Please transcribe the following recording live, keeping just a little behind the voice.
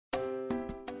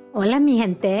Hola, mi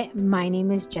gente. My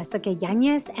name is Jessica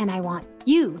Yanez, and I want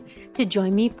you to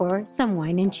join me for some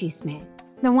Wine and Chisme.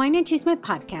 The Wine and Chisme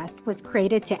podcast was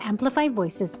created to amplify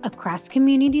voices across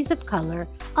communities of color,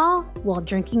 all while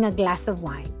drinking a glass of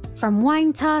wine. From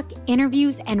wine talk,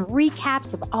 interviews, and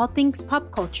recaps of all things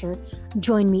pop culture,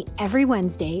 join me every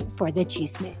Wednesday for the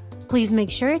Chisme. Please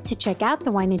make sure to check out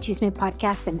the Wine and Chisme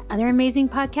podcast and other amazing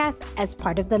podcasts as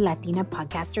part of the Latina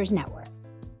Podcasters Network.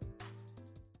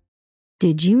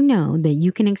 Did you know that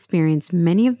you can experience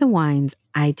many of the wines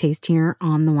I taste here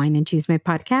on the Wine and Chisme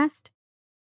podcast?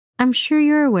 I'm sure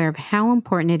you're aware of how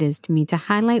important it is to me to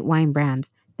highlight wine brands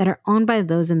that are owned by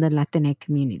those in the Latinx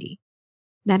community.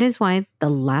 That is why the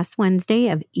last Wednesday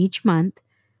of each month,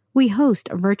 we host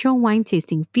a virtual wine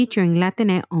tasting featuring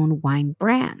Latinx-owned wine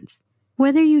brands.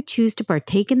 Whether you choose to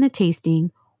partake in the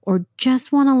tasting or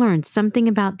just want to learn something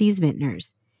about these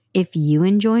vintners, if you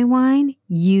enjoy wine,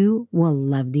 you will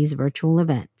love these virtual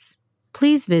events.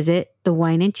 Please visit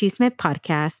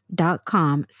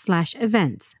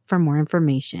thewineandchismepodcast.com/events for more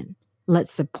information.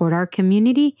 Let's support our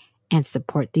community and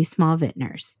support these small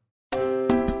vintners.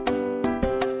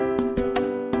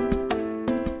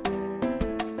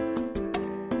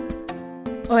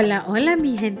 Hola, hola,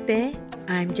 mi gente.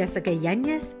 I'm Jessica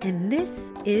Yanez, and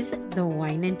this is the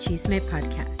Wine and Chisme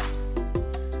podcast.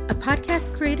 A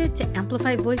podcast created to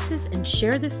amplify voices and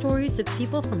share the stories of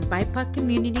people from BIPOC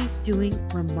communities doing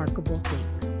remarkable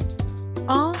things,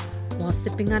 all while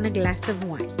sipping on a glass of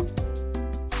wine.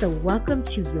 So welcome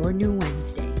to your new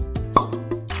Wednesday.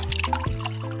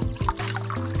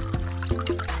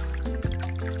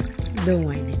 The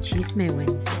Wine and Chisme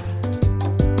Wednesday.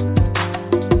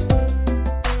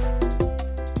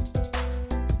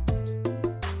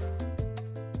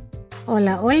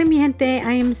 Hola, hola, mi gente.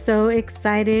 I am so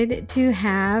excited to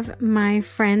have my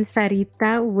friend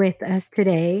Sarita with us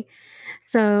today.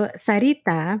 So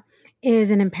Sarita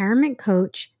is an empowerment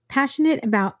coach, passionate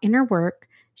about inner work.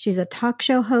 She's a talk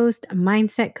show host, a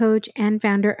mindset coach, and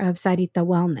founder of Sarita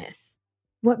Wellness.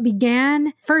 What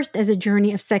began first as a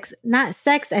journey of not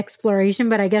sex exploration,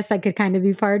 but I guess that could kind of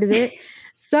be part of it,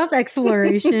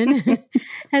 self-exploration,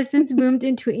 has since boomed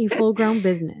into a full-grown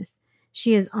business.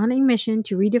 She is on a mission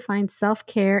to redefine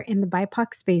self-care in the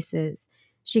BIPOC spaces.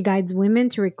 She guides women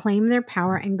to reclaim their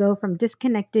power and go from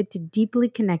disconnected to deeply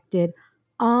connected,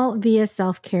 all via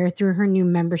self-care through her new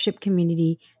membership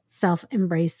community,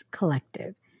 Self-Embrace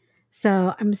Collective.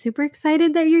 So I'm super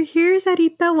excited that you're here,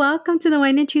 Sarita. Welcome to the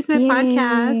Wine and Chisme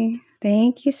podcast.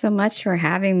 Thank you so much for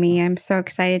having me. I'm so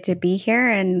excited to be here,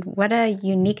 and what a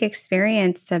unique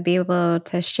experience to be able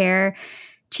to share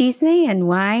chisme and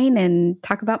wine and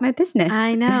talk about my business.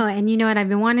 I know. And you know what? I've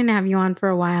been wanting to have you on for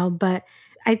a while, but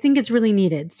I think it's really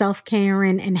needed. Self-care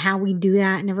and how we do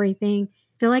that and everything. I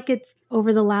feel like it's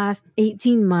over the last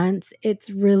 18 months, it's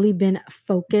really been a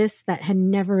focus that had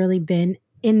never really been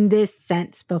in this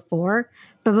sense before.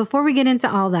 But before we get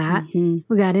into all that,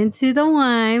 we got into the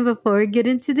wine before we get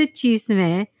into the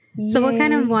chisme. Yay. So what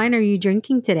kind of wine are you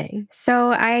drinking today?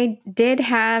 So I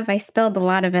spilled a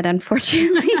lot of it,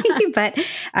 unfortunately, but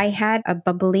I had a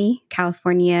bubbly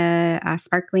California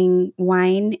sparkling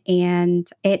wine, and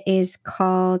it is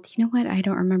called, you know what? I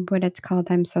don't remember what it's called.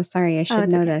 I'm so sorry. I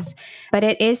should know this. But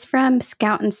it is from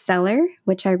Scout and Cellar,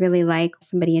 which I really like.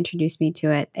 Somebody introduced me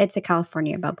to it. It's a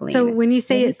California bubbly. So when you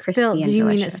say really it's spilled, do you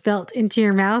mean it spilled into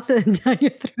your mouth and down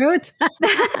your throat?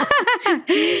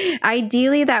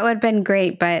 Ideally, that would have been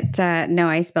great, but no,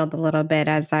 I spilled a little bit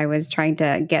as I was trying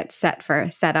to get set up for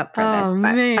this. But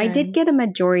man. I did get a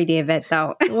majority of it,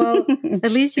 though. Well,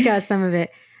 at least you got some of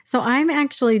it. So I'm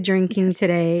actually drinking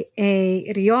today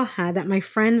a Rioja that my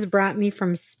friends brought me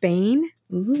from Spain.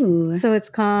 Ooh. So it's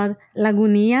called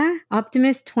Lagunilla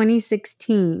Optimist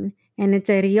 2016. And it's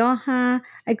a Rioja.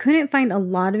 I couldn't find a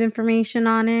lot of information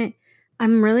on it.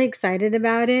 I'm really excited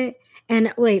about it.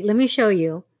 And wait, let me show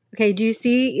you. Okay, do you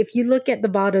see? If you look at the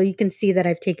bottle, you can see that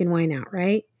I've taken wine out,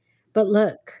 right? But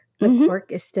look, the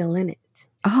cork is still in it.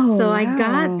 Oh, so wow. I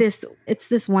got this. It's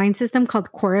this wine system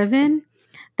called Coravin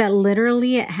that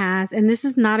literally it has, and this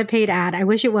is not a paid ad. I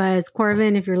wish it was.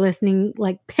 Coravin, if you're listening,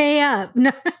 like pay up.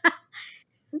 But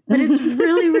it's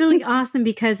really, really awesome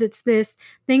because it's this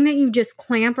thing that you just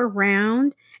clamp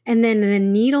around, and then the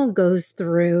needle goes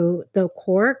through the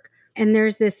cork. And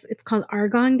there's this, it's called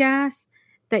argon gas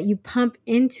that you pump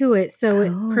into it. So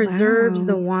it preserves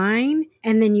the wine,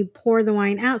 and then you pour the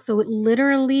wine out. So it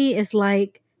literally is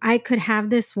like, I could have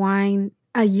this wine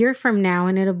a year from now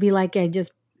and it'll be like I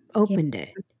just opened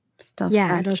it. Still yeah,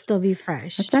 fresh. It'll still be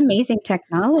fresh. That's amazing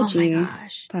technology. Oh my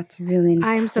gosh. That's really cool.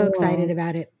 I'm so excited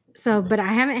about it. So, but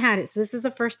I haven't had it. So this is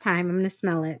the first time I'm going to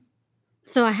smell it.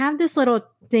 So I have this little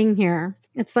thing here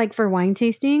It's like for wine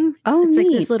tasting. Oh, It's like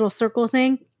neat. this little circle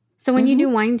thing. So when you do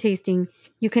wine tasting,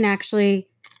 you can actually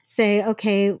say,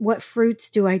 okay, what fruits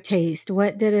do I taste?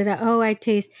 What da da da? Oh, I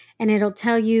taste, and it'll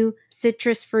tell you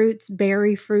citrus fruits,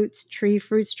 berry fruits, tree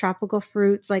fruits, tropical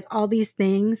fruits, like all these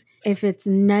things. If it's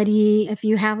nutty, if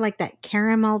you have like that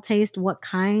caramel taste, what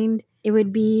kind it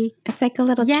would be. It's like a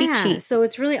little cheat sheet. So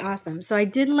it's really awesome. So I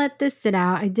did let this sit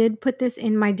out. I did put this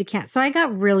in my decant. So I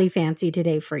got really fancy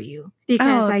today for you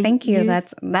because thank you.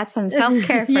 That's some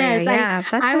self-care for yes, you. Yeah,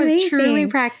 that's I amazing. was truly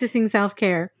practicing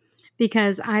self-care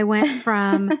because I went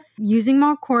from using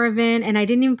Malcoravin and I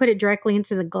didn't even put it directly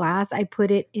into the glass. I put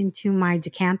it into my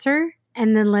decanter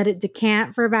and then let it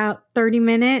decant for about 30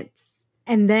 minutes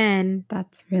and then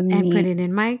that's really and neat. put it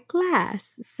in my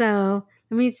glass. So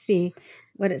let me see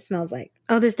what it smells like.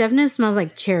 Oh, this definitely smells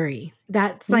like cherry.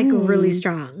 That's like really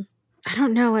strong. I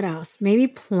don't know what else. Maybe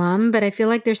plum, but I feel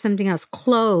like there's something else.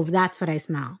 Clove, that's what I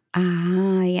smell.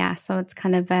 Ah, yeah. So it's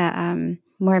kind of a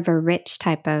more of a rich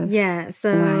type of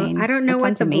wine. I don't know That what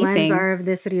the sounds blends amazing. are of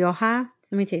this Rioja.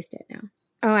 Let me taste it now.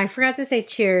 Oh, I forgot to say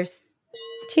cheers.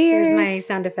 Cheers. Here's my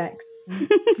sound effects.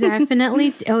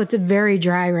 Definitely. Oh, it's a very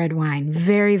dry red wine.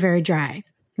 Very, very dry.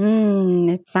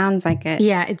 It sounds like it.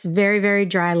 Yeah, it's very, very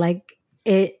dry. Like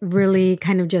it really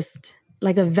kind of just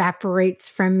like evaporates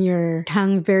from your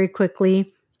tongue very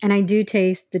quickly. And I do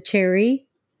taste the cherry.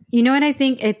 You know what I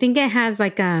think? I think it has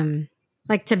like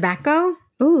tobacco.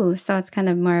 Ooh, so it's kind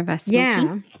of more of a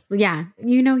smoky. Yeah.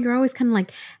 You know, you're always kind of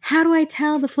like, how do I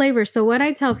tell the flavor? So what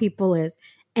I tell people is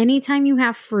anytime you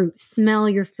have fruit, smell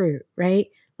your fruit, right?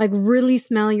 Like really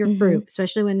smell your fruit,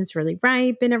 especially when it's really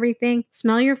ripe and everything.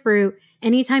 Smell your fruit.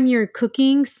 Anytime you're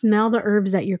cooking, smell the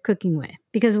herbs that you're cooking with.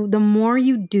 Because the more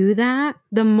you do that,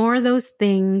 the more those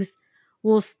things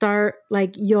will start,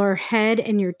 like your head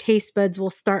and your taste buds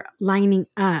will start lining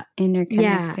up.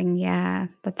 Interconnecting. Yeah.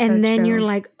 That's And so then true. you're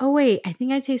like, oh, wait, I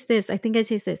think I taste this. I think I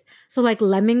taste this. So like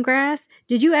lemongrass,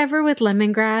 did you ever with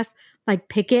lemongrass, like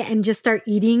pick it and just start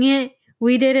eating it?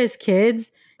 We did as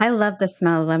kids. I love the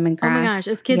smell of lemongrass. Oh my gosh.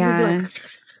 As kids, we'd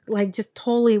be like just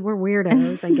totally, we're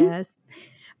weirdos, I guess.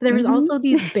 But there was also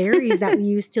these berries that we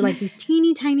used to, like these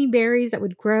teeny tiny berries that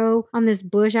would grow on this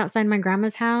bush outside my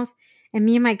grandma's house. And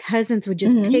me and my cousins would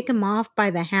just pick them off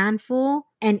by the handful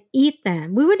and eat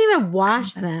them. We wouldn't even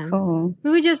wash them. Cool.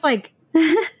 We would just like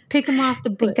pick them off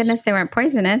the bush. Thank goodness they weren't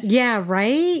poisonous. Yeah,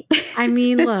 right? I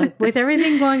mean, look, with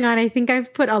everything going on, I think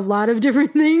I've put a lot of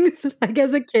different things, like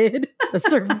as a kid,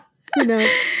 you know,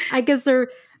 I can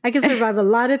survive a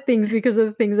lot of things because of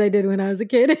the things I did when I was a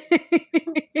kid.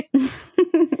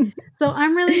 So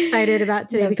I'm really excited about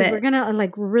today because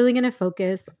we're really going to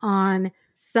focus on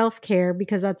self-care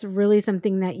because that's really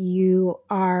something that you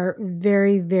are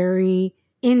very, very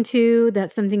into.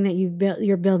 That's something that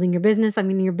you're building your business. I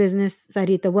mean, your business,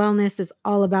 Sarita Wellness, is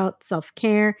all about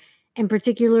self-care and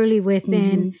particularly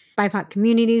within BIPOC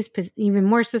communities, even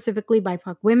more specifically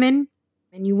BIPOC women.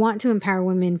 And you want to empower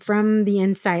women from the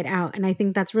inside out. And I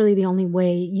think that's really the only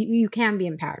way you can be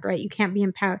empowered, right? You can't be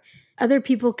empowered. Other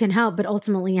people can help, but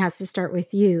ultimately it has to start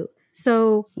with you.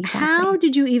 So how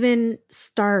did you even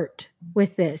start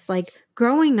with this? Like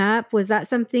growing up, was that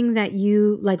something that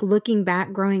you, like looking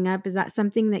back growing up, is that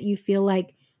something that you feel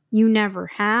like you never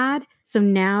had? So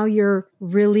now you're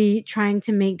really trying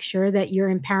to make sure that you're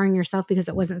empowering yourself because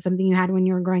it wasn't something you had when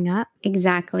you were growing up?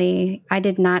 Exactly. I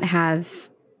did not have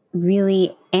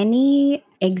really any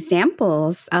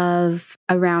examples of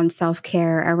around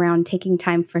self-care, around taking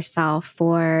time for self,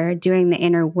 for doing the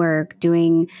inner work,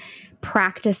 doing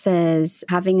practices,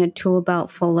 having a tool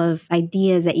belt full of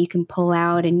ideas that you can pull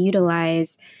out and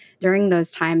utilize during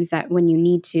those times that when you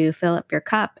need to fill up your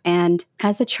cup. And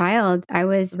as a child, I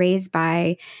was raised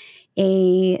by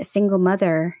a single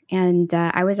mother, and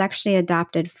I was actually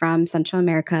adopted from Central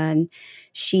America, and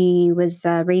she was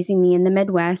raising me in the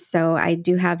Midwest. So I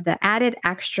do have the added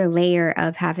extra layer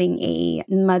of having a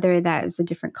mother that is a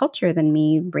different culture than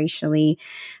me racially,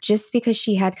 just because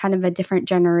she had kind of a different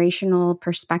generational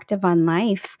perspective on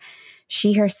life.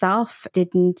 She herself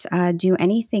didn't do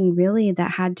anything really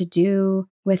that had to do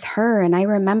with her. And I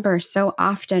remember so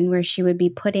often where she would be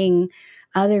putting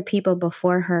other people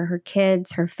before her, her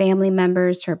kids, her family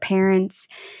members, her parents.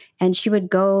 And she would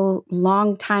go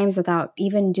long times without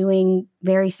even doing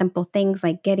very simple things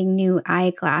like getting new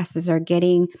eyeglasses or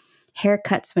getting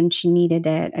haircuts when she needed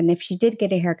it. And if she did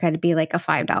get a haircut, it'd be like a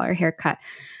 $5 haircut.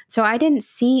 So I didn't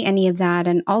see any of that.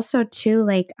 And also too,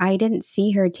 like I didn't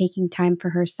see her taking time for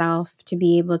herself to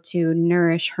be able to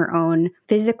nourish her own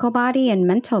physical body and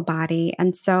mental body.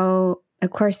 And so of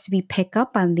course, we pick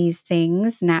up on these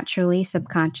things naturally,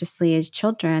 subconsciously as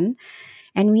children.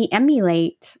 And we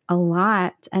emulate a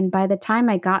lot. And by the time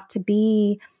I got to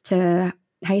be to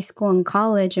high school and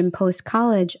college and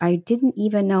post-college, I didn't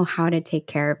even know how to take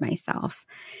care of myself.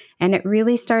 And it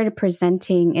really started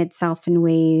presenting itself in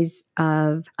ways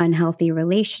of unhealthy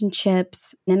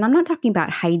relationships. And I'm not talking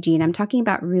about hygiene. I'm talking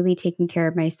about really taking care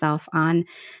of myself on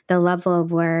the level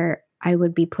of where I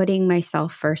would be putting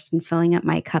myself first and filling up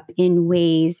my cup in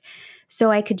ways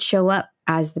so I could show up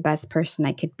as the best person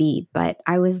I could be. But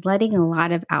I was letting a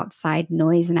lot of outside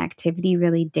noise and activity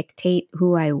really dictate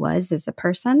who I was as a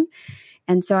person.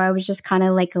 And so I was just kind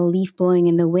of like a leaf blowing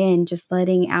in the wind, just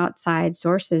letting outside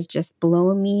sources just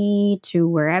blow me to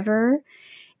wherever.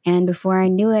 And before I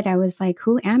knew it, I was like,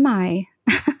 who am I?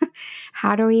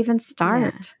 How do I even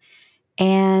start?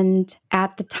 And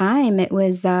at the time, it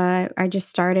was, I just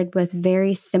started with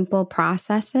very simple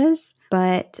processes,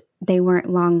 but they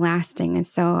weren't long lasting. And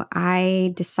so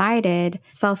I decided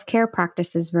self-care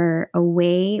practices were a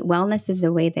way, wellness is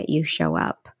a way that you show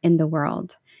up in the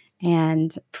world.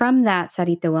 And from that,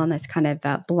 Sarita Wellness kind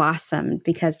of blossomed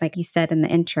because, like you said in the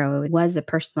intro, it was a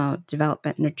personal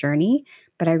development journey.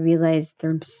 But I realized there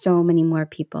are so many more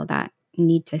people that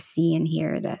need to see and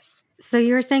hear this. So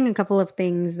you were saying a couple of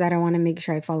things that I want to make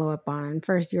sure I follow up on.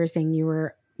 First, you were saying you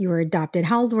were adopted.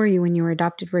 How old were you when you were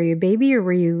adopted? Were you a baby or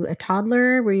were you a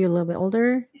toddler? Were you a little bit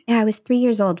older? Yeah, I was 3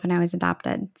 years old when I was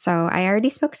adopted. So I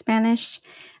already spoke Spanish.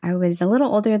 I was a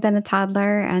little older than a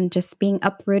toddler, and just being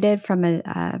uprooted from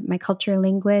my culture,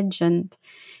 language, and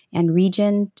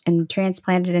region and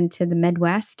transplanted into the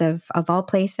Midwest of all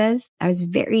places. I was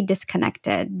very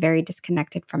disconnected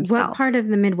from self. What part of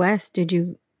the Midwest did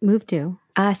you move to?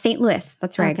 St. Louis.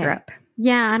 That's where I grew up.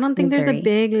 Yeah, I don't think Missouri. there's a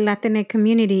big Latina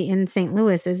community in St.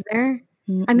 Louis, is there?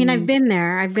 Mm-mm. I mean, I've been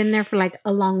there. I've been there for like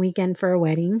a long weekend for a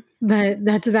wedding, but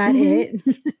that's about it.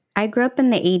 I grew up in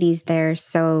the 80s there,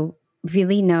 so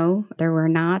really no, there were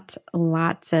not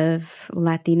lots of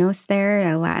Latinos there,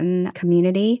 a Latin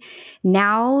community.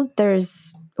 Now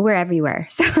we're everywhere.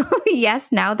 So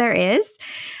yes, now there is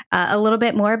a little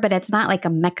bit more, but it's not like a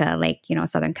mecca like,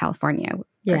 Southern California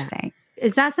per se.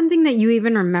 Is that something that you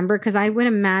even remember? Because I would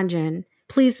imagine,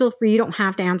 please feel free, you don't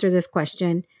have to answer this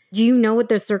question. Do you know what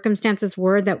the circumstances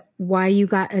were why you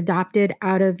got adopted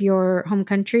out of your home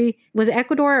country? Was it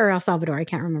Ecuador or El Salvador? I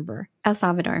can't remember. El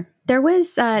Salvador. There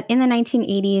was, in the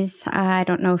 1980s, I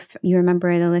don't know if you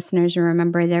remember, the listeners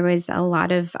remember, there was a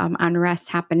lot of unrest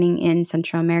happening in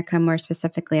Central America, more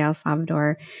specifically El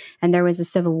Salvador. And there was a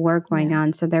civil war going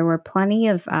on. So there were plenty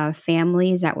of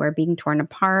families that were being torn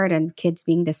apart and kids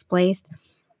being displaced.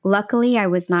 Luckily, I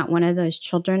was not one of those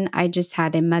children. I just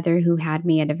had a mother who had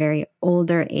me at a very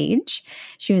older age.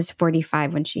 She was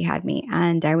 45 when she had me,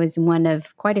 and I was one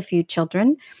of quite a few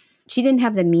children. She didn't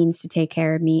have the means to take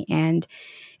care of me, and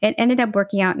it ended up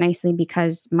working out nicely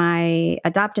because my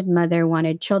adopted mother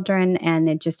wanted children, and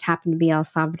it just happened to be El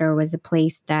Salvador was a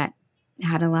place that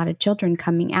had a lot of children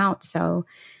coming out. So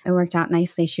it worked out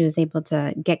nicely. She was able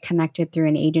to get connected through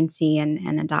an agency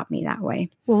and adopt me that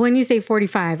way. Well, when you say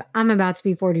 45, I'm about to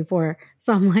be 44.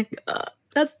 So I'm like,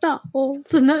 that's not old.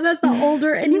 So no, that's not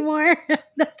older anymore.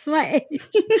 That's my age.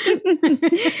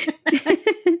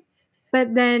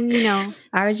 But then,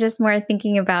 I was just more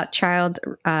thinking about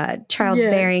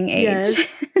childbearing age. Yes.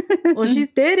 Well, she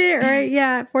did it, right?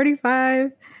 Yeah, at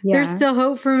 45. Yeah. There's still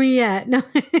hope for me yet. No.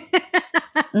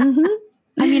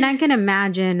 I mean, I can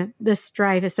imagine the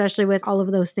strife, especially with all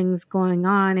of those things going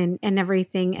on and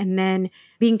everything. And then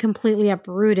being completely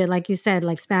uprooted. Like you said,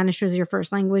 like Spanish was your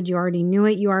first language. You already knew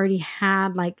it. You already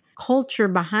had like culture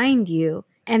behind you.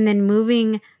 And then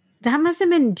moving, that must have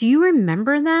been, do you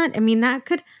remember that? I mean, I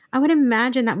would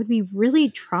imagine that would be really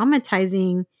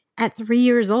traumatizing at 3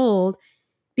 years old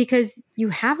because you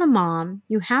have a mom,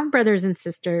 you have brothers and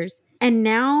sisters. And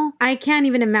now I can't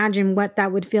even imagine what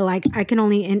that would feel like. I can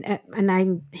only, and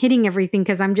I'm hitting everything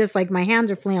because I'm just like, my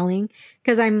hands are flailing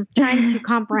because I'm trying to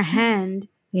comprehend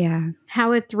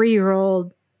how a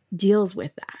 3-year-old deals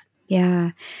with that. Yeah.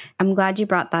 I'm glad you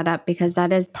brought that up because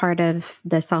that is part of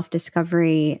the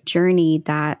self-discovery journey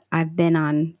that I've been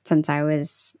on since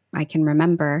I can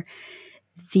remember.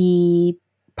 The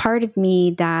part of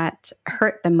me that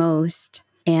hurt the most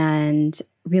and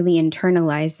really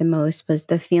internalized the most was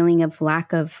the feeling of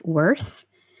lack of worth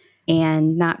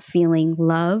and not feeling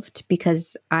loved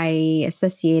because I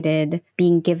associated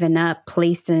being given up,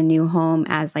 placed in a new home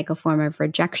as like a form of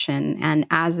rejection. And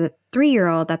as a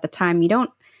 3-year-old at the time, you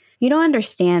don't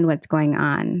understand what's going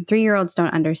on. 3-year-olds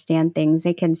don't understand things.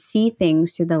 They can see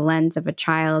things through the lens of a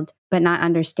child, but not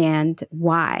understand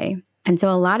why. And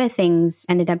so a lot of things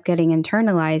ended up getting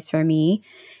internalized for me.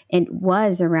 it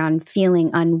was around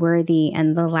feeling unworthy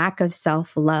and the lack of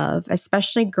self-love,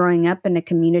 especially growing up in a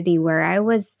community where I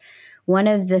was one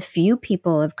of the few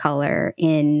people of color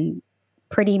in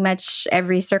pretty much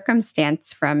every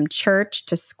circumstance, from church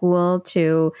to school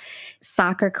to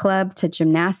soccer club to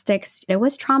gymnastics. It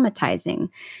was traumatizing.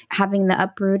 Having the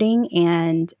uprooting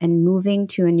and moving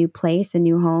to a new place, a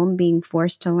new home, being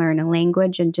forced to learn a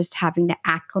language and just having to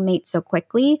acclimate so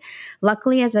quickly.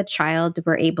 Luckily, as a child,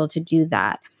 we're able to do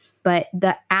that. But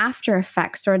the after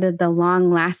effects, sort of the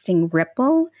long lasting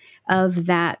ripple of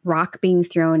that rock being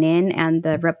thrown in and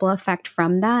the ripple effect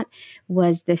from that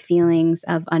was the feelings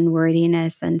of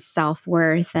unworthiness and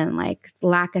self-worth and like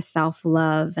lack of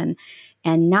self-love and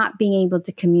not being able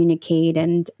to communicate.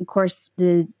 And of course,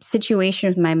 the situation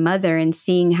with my mother and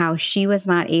seeing how she was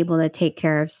not able to take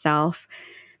care of self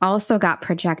also got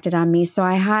projected on me. So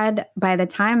I had, by the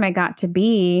time I got to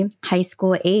be high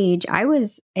school age, I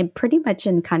was pretty much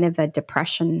in kind of a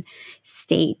depression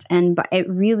state. And it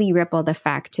really rippled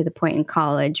effect to the point in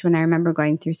college when I remember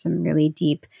going through some really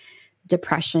deep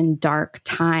depression, dark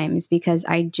times, because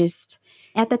I just,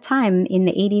 at the time in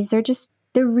the 80s,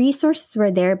 the resources were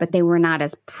there, but they were not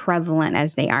as prevalent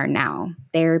as they are now.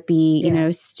 Therapy,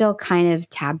 still kind of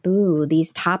taboo,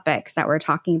 these topics that we're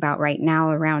talking about right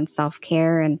now around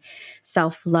self-care and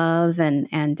self-love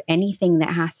and anything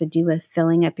that has to do with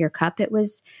filling up your cup. It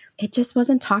just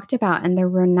wasn't talked about, and there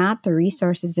were not the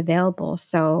resources available.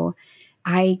 So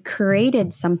I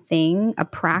created something, a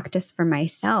practice for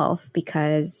myself,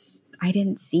 because I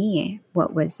didn't see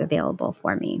what was available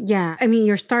for me. Yeah. I mean,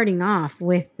 you're starting off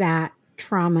with that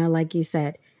trauma, like you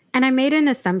said. And I made an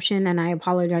assumption, and I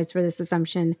apologize for this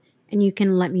assumption, and you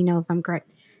can let me know if I'm correct.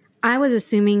 I was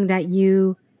assuming that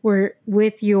you were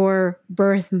with your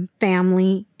birth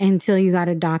family until you got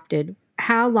adopted.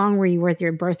 How long were you with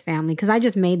your birth family? Because I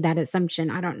just made that assumption.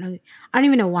 I don't know. I don't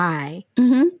even know why.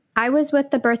 Mm-hmm. I was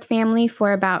with the birth family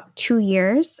for about 2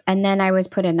 years, and then I was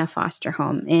put in a foster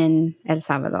home in El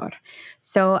Salvador.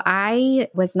 So I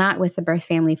was not with the birth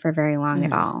family for very long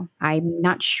at all. I'm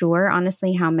not sure,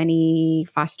 honestly, how many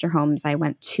foster homes I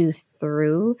went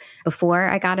through before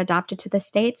I got adopted to the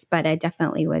States, but I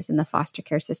definitely was in the foster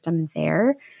care system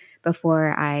there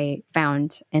before I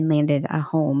found and landed a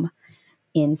home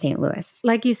in St. Louis.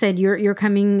 Like you said, you're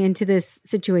coming into this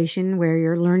situation where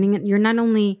you're learning, you're not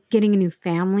only getting a new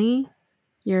family,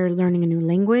 you're learning a new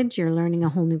language, you're learning a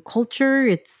whole new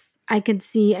culture. I could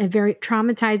see a very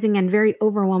traumatizing and very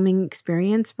overwhelming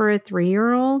experience for a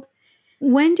 3-year-old.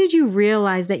 When did you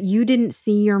realize that you didn't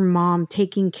see your mom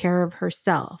taking care of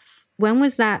herself? When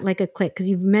was that like a click? Because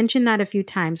you've mentioned that a few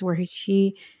times where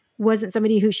she wasn't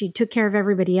somebody who she took care of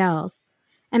everybody else.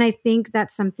 And I think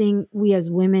that's something we as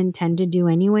women tend to do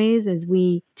anyways, is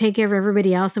we take care of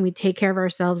everybody else and we take care of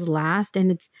ourselves last.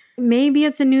 And maybe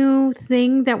it's a new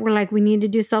thing that we're like, we need to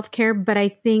do self-care. But I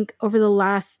think over the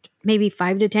last maybe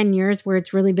 5 to 10 years where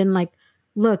it's really been like,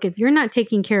 look, if you're not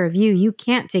taking care of you, you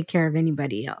can't take care of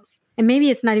anybody else. And maybe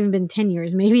it's not even been 10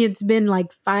 years. Maybe it's been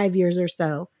like 5 years or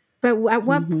so. But at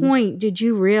what point did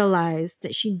you realize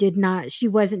that she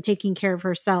wasn't taking care of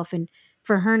herself? And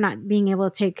for her not being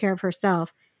able to take care of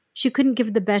herself, she couldn't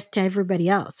give the best to everybody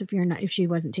else if she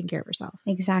wasn't taking care of herself.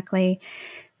 Exactly.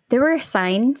 There were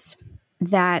signs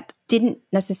that didn't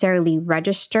necessarily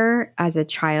register as a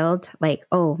child, like,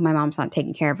 oh, my mom's not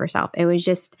taking care of herself. It was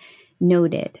just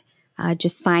noted,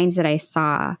 just signs that I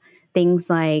saw. Things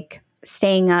like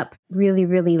staying up really,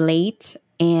 really late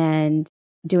and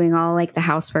doing all like the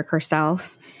housework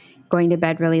herself, going to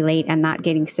bed really late and not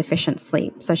getting sufficient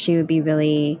sleep. So she would be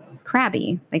really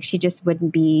crabby, like she just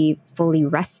wouldn't be fully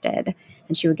rested,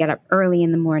 and she would get up early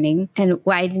in the morning. And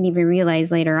I didn't even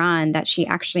realize later on that she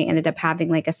actually ended up having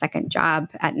like a second job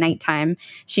at nighttime.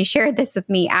 She shared this with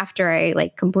me after I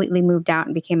like completely moved out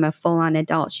and became a full-on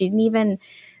adult. She didn't even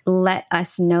let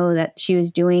us know that she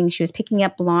was picking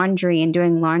up laundry and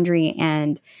doing laundry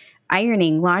and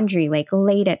ironing laundry like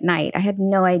late at night. I had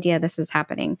no idea this was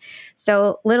happening.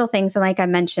 So little things, like I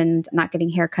mentioned, not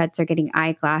getting haircuts or getting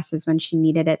eyeglasses when she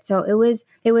needed it. So it was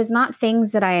not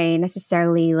things that I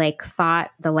necessarily like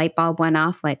thought the light bulb went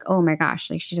off, like, oh my gosh,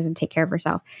 like she doesn't take care of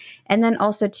herself. And then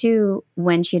also too,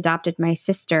 when she adopted my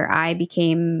sister, I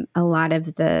became a lot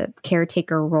of the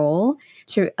caretaker role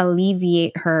to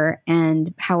alleviate her.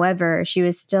 And however, she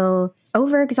was still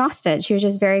overexhausted. She was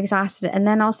just very exhausted. And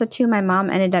then also too, my mom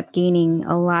ended up gaining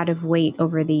a lot of weight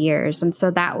over the years. And so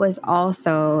that was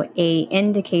also a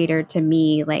indicator to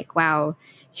me, like, wow,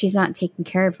 she's not taking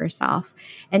care of herself.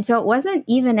 And so it wasn't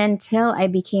even until I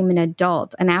became an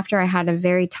adult and after I had a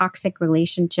very toxic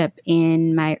relationship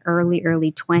in my early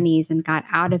 20s and got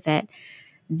out of it,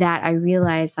 that I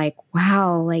realized like,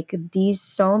 wow, like these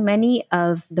so many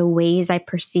of the ways I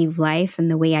perceive life and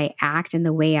the way I act and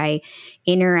the way I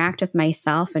interact with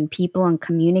myself and people and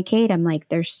communicate, I'm like,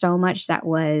 there's so much that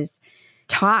was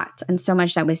taught and so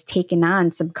much that was taken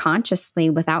on subconsciously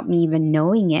without me even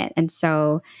knowing it. And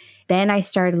so then I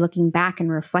started looking back and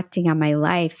reflecting on my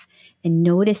life and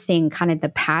noticing kind of the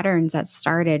patterns that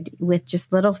started with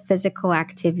just little physical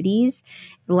activities,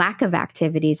 lack of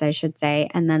activities, I should say,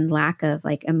 and then lack of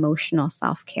like emotional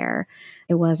self-care.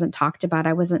 It wasn't talked about.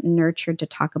 I wasn't nurtured to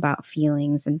talk about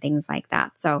feelings and things like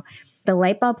that. So the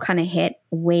light bulb kind of hit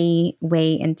way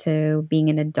into being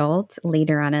an adult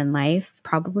later on in life,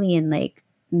 probably in like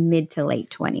mid to late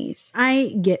 20s.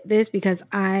 I get this because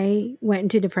I went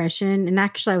into depression. And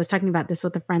actually, I was talking about this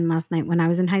with a friend last night when I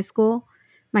was in high school.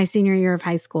 My senior year of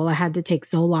high school, I had to take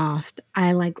Zoloft.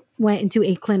 I went into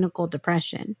a clinical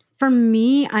depression. For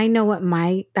me, I know what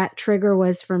that trigger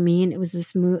was for me. And it was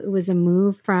it was a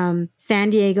move from San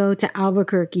Diego to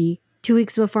Albuquerque 2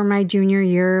 weeks before my junior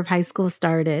year of high school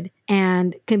started,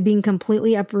 and being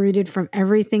completely uprooted from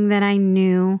everything that I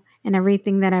knew and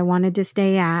everything that I wanted to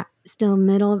stay at, still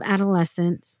middle of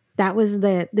adolescence. That was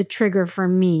the trigger for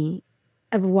me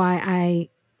of why I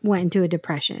went into a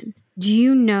depression. Do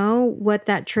you know what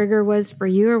that trigger was for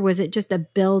you, or was it just a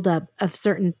buildup of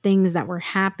certain things that were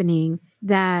happening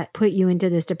that put you into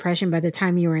this depression by the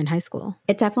time you were in high school?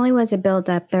 It definitely was a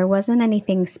buildup. There wasn't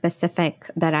anything specific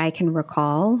that I can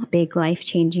recall, big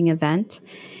life-changing event.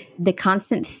 The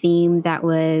constant theme that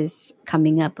was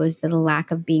coming up was the lack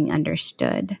of being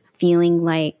understood, feeling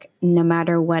like no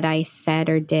matter what I said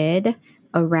or did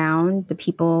around the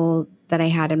people that I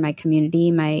had in my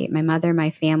community, my mother,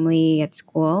 my family at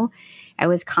school, I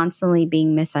was constantly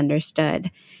being misunderstood.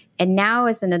 And now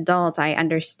as an adult, I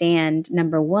understand,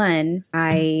 number one,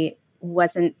 I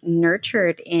wasn't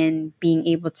nurtured in being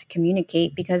able to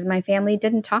communicate because my family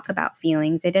didn't talk about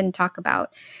feelings. They didn't talk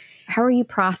about, how are you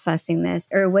processing this?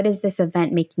 Or what is this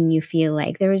event making you feel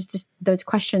like? There was just, those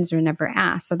questions were never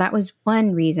asked. So that was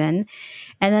one reason.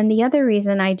 And then the other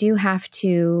reason I do have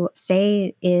to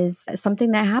say is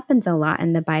something that happens a lot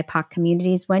in the BIPOC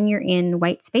communities when you're in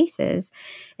white spaces,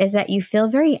 is that you feel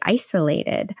very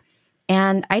isolated.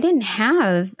 And I didn't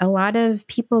have a lot of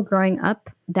people growing up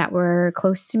that were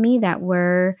close to me that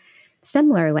were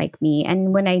similar like me.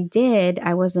 And when I did,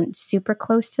 I wasn't super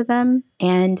close to them.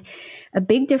 And a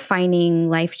big defining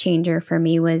life changer for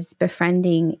me was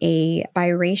befriending a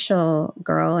biracial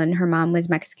girl, and her mom was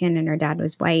Mexican and her dad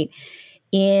was white,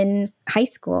 in high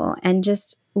school. And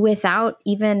just without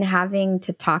even having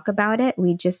to talk about it,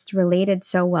 we just related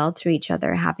so well to each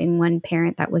other, having one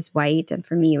parent that was white. And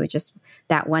for me, it was just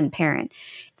that one parent.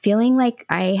 Feeling like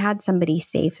I had somebody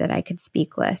safe that I could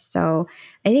speak with. So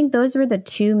I think those were the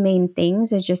two main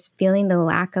things, is just feeling the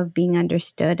lack of being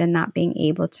understood and not being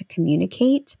able to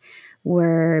communicate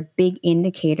were big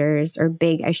indicators, or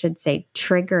big, I should say,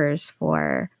 triggers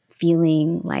for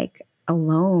feeling like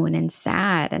alone and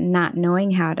sad and not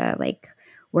knowing how to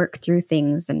work through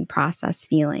things and process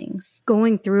feelings.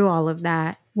 Going through all of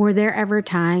that, were there ever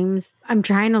times, I'm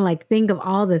trying to think of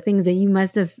all the things that you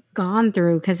must have gone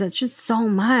through, because it's just so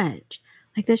much.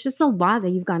 There's just a lot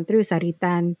that you've gone through, Sarita.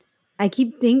 And I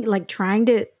keep trying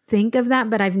to think of that,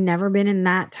 but I've never been in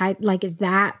that type,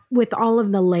 that with all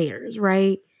of the layers,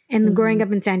 right? And growing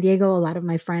up in San Diego, a lot of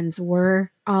my friends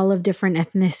were all of different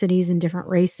ethnicities and different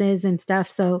races and stuff.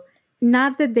 So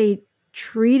not that they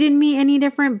treated me any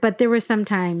different, but there were some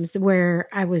times where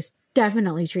I was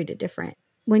definitely treated different.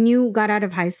 When you got out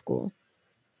of high school,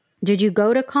 did you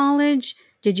go to college?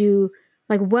 Did you,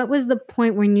 what was the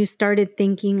point when you started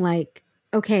thinking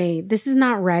okay, this is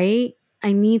not right.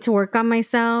 I need to work on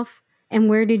myself. And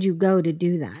where did you go to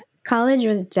do that? College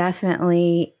was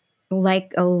definitely,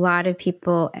 like a lot of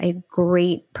people, a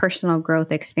great personal growth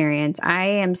experience. I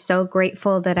am so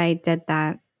grateful that I did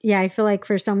that. Yeah, I feel like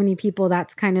for so many people,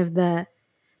 that's kind of the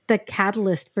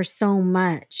catalyst for so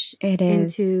much. It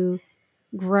is. Into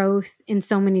growth in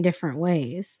so many different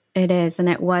ways. It is. And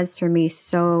it was for me.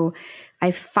 So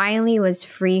I finally was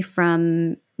free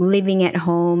from living at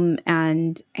home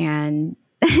and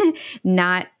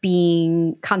not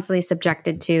being constantly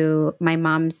subjected to my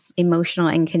mom's emotional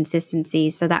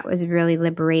inconsistencies. So that was really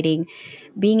liberating.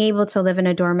 Being able to live in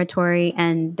a dormitory,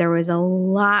 and there was a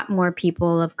lot more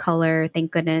people of color,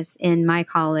 thank goodness, in my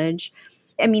college.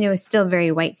 I mean, it was still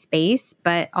very white space,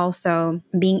 but also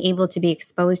being able to be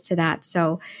exposed to that.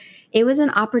 So it was an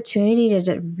opportunity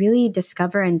to really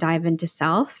discover and dive into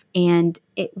self. And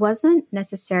it wasn't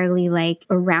necessarily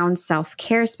around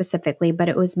self-care specifically, but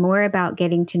it was more about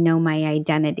getting to know my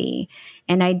identity.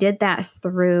 And I did that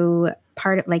through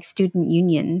part of like student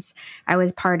unions. I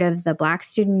was part of the Black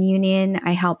Student Union.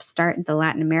 I helped start the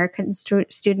Latin American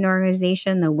student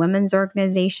organization, the women's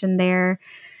organization there.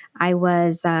 I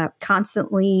was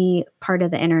constantly part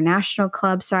of the international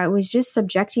club. So I was just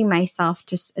subjecting myself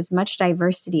to as much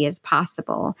diversity as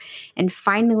possible. And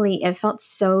finally, it felt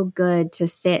so good to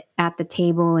sit at the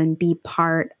table and be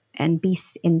part and be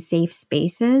in safe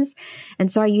spaces. And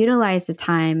so I utilized the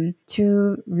time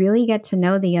to really get to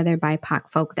know the other BIPOC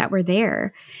folk that were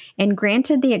there. And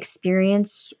granted, the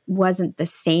experience wasn't the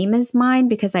same as mine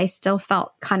because I still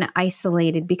felt kind of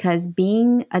isolated because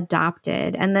being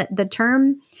adopted, and the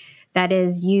term that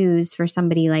is used for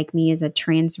somebody like me is a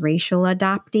transracial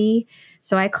adoptee.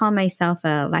 So I call myself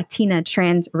a Latina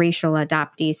transracial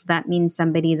adoptee. So that means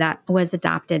somebody that was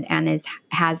adopted and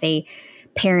has a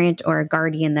parent or a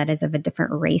guardian that is of a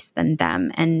different race than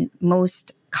them. And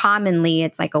most commonly,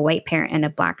 it's like a white parent and a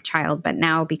Black child. But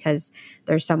now, because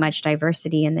there's so much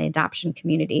diversity in the adoption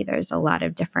community, there's a lot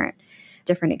of different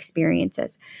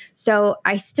experiences. So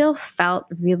I still felt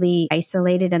really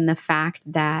isolated in the fact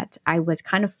that I was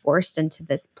kind of forced into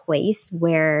this place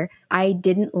where I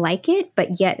didn't like it,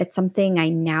 but yet it's something I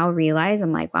now realize.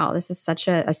 I'm like, wow, this is such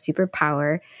a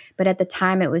superpower. But at the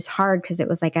time it was hard because it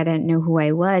was like I didn't know who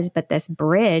I was, but this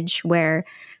bridge where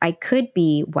I could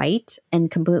be white and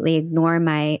completely ignore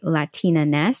my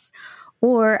Latina-ness,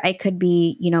 or I could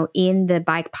be, in the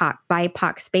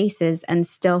BIPOC spaces and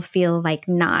still feel like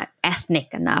not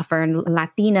ethnic enough or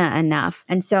Latina enough.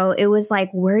 And so it was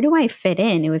like, where do I fit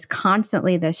in? It was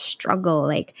constantly this struggle.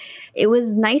 Like, it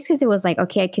was nice because it was like,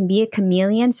 okay, I can be a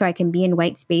chameleon, so I can be in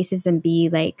white spaces and be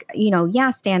like,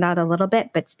 stand out a little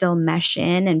bit, but still mesh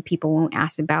in, and people won't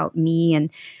ask about me and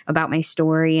about my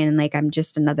story, and like I'm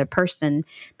just another person.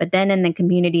 But then in the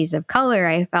communities of color,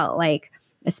 I felt like,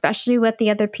 especially with the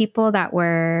other people that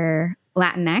were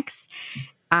Latinx,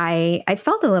 I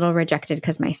felt a little rejected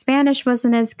because my Spanish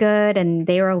wasn't as good. And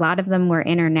a lot of them were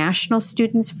international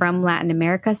students from Latin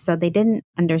America. So they didn't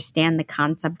understand the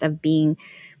concept of being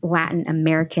Latin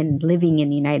American living in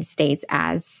the United States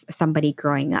as somebody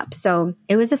growing up. So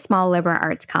it was a small liberal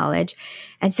arts college.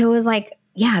 And so it was like,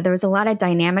 yeah, there was a lot of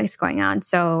dynamics going on.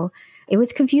 So it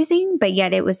was confusing, but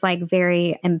yet it was like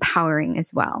very empowering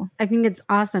as well. I think it's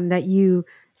awesome that you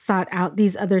sought out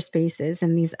these other spaces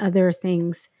and these other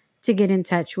things to get in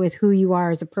touch with who you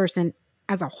are as a person,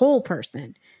 as a whole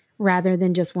person, rather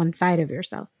than just one side of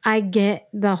yourself. I get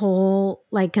the whole,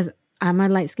 because I'm a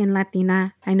light-skinned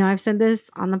Latina. I know I've said this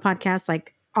on the podcast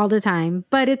all the time,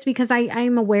 but it's because I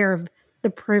am aware of the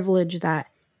privilege that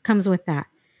comes with that.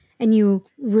 And you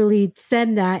really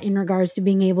said that in regards to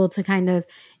being able to kind of,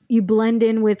 you blend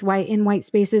in with white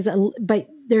spaces, but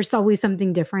there's always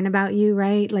something different about you,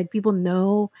 right? Like people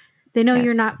know, they know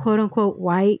You're not quote unquote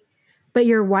white, but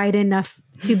you're white enough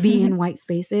to be in white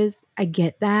spaces. I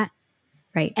get that.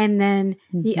 Right. And then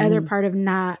the other part of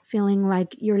not feeling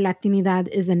like your Latinidad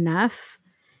is enough,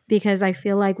 because I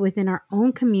feel like within our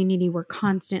own community, we're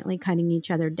constantly cutting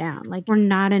each other down. Like we're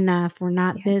not enough. We're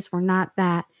not this, we're not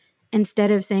that.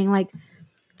 Instead of saying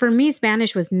for me,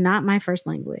 Spanish was not my first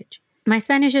language. My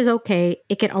Spanish is okay.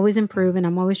 It could always improve, and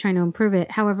I'm always trying to improve it.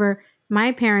 However,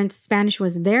 my parents' Spanish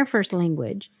was their first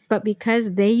language, but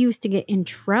because they used to get in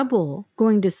trouble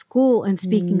going to school and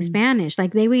speaking Spanish,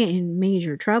 they would get in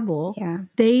major trouble. Yeah.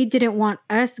 They didn't want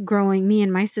us me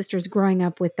and my sisters growing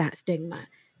up with that stigma.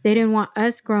 They didn't want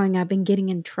us growing up and getting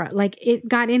in trouble. It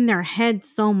got in their head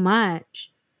so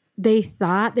much. They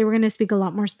thought they were going to speak a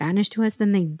lot more Spanish to us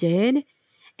than they did.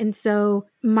 And so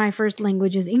my first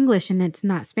language is English and it's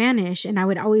not Spanish. And I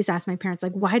would always ask my parents,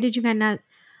 why did you guys not?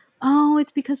 Oh,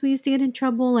 it's because we used to get in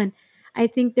trouble. And I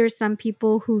think there's some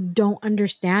people who don't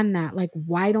understand that.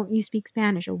 Why don't you speak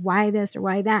Spanish, or why this or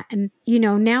why that? And,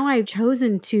 now I've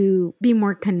chosen to be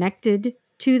more connected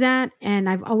to that. And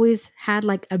I've always had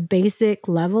a basic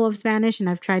level of Spanish, and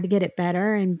I've tried to get it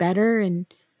better and better. And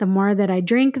the more that I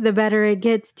drink, the better it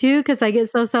gets too, because I get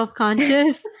so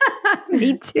self-conscious.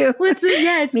 Me too. It's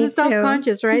the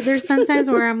self-conscious, right? There's sometimes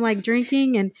where I'm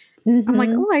drinking and I'm like,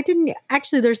 oh, I didn't.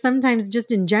 Actually, there's sometimes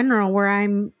just in general where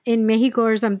I'm in Mexico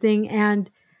or something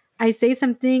and I say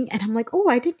something and I'm like, oh,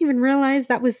 I didn't even realize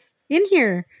that was in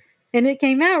here. And it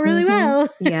came out really well.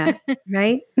 Yeah,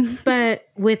 right? But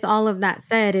with all of that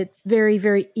said, it's very,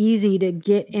 very easy to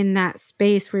get in that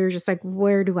space where you're just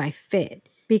where do I fit?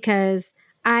 Because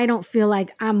I don't feel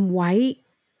like I'm white,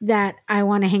 that I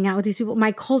want to hang out with these people.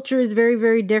 My culture is very,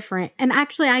 very different. And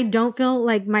actually, I don't feel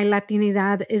like my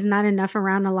Latinidad is not enough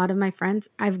around a lot of my friends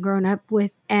I've grown up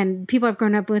with and people I've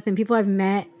grown up with and people I've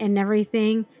met and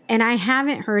everything. And I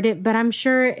haven't heard it, but I'm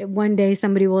sure one day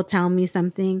somebody will tell me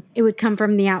something. It would come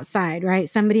from the outside, right?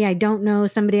 Somebody I don't know,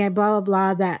 somebody I blah, blah,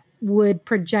 blah, that would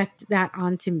project that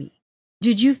onto me.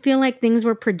 Did you feel like things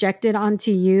were projected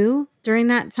onto you during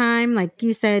that time? Like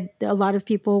you said, a lot of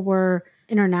people were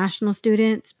international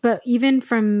students, but even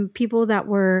from people that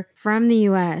were from the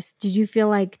US, did you feel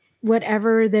like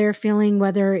whatever they're feeling,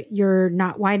 whether you're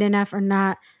not white enough or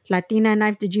not Latina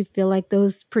enough, did you feel like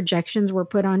those projections were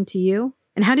put onto you?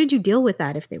 And how did you deal with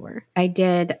that if they were? I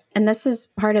did. And this is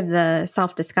part of the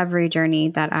self-discovery journey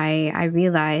that I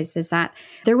realized is that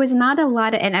there was not a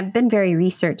lot of, and I've been very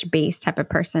research-based type of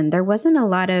person. There wasn't a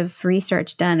lot of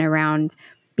research done around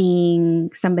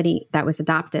being somebody that was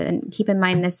adopted. And keep in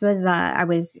mind, this was, I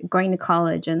was going to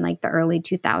college in like the early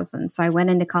 2000s. So I went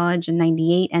into college in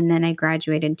 98 and then I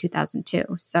graduated in 2002.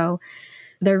 So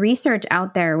the research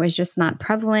out there was just not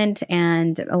prevalent.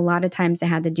 And a lot of times it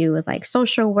had to do with like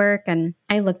social work. And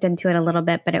I looked into it a little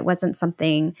bit, but it wasn't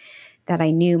something that I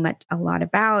knew a lot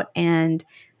about. And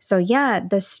so, yeah,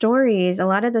 the stories, a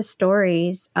lot of the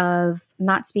stories of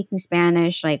not speaking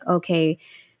Spanish, like, okay,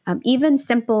 even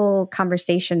simple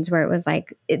conversations where it was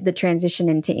like the transition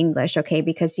into English, okay,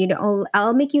 because, you know,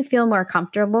 I'll make you feel more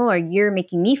comfortable or you're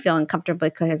making me feel uncomfortable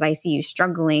because I see you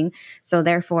struggling. So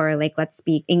therefore, like, let's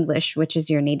speak English, which is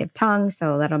your native tongue.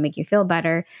 So that'll make you feel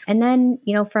better. And then,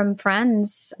 you know, from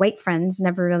friends, white friends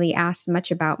never really asked much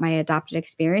about my adopted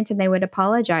experience and they would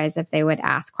apologize if they would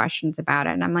ask questions about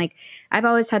it. And I'm like, I've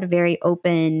always had a very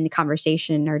open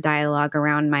conversation or dialogue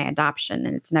around my adoption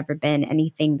and it's never been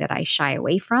anything that I shy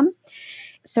away from.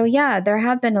 So yeah, there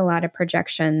have been a lot of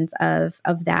projections of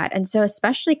that. And so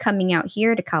especially coming out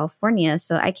here to California.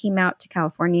 So I came out to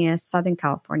California, Southern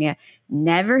California,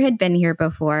 never had been here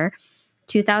before,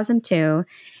 2002.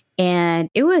 And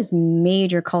it was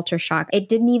major culture shock. It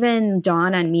didn't even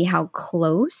dawn on me how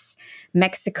close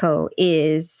Mexico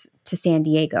is to San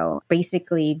Diego,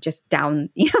 basically just down,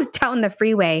 down the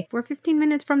freeway. We're 15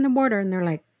 minutes from the border. And they're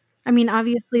like, I mean,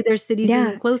 obviously there's cities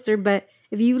even closer, but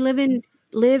if you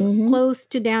live close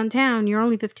to downtown, you're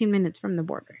only 15 minutes from the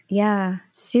border. Yeah,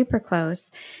 super close.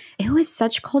 It was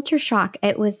such culture shock.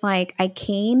 It was like I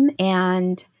came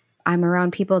and I'm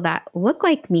around people that look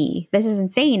like me. This is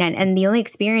insane. And the only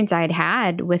experience I'd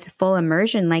had with full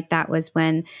immersion like that was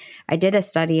when I did a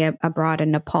study abroad in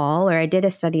Nepal or I did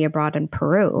a study abroad in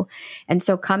Peru. And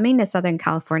so coming to Southern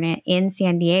California in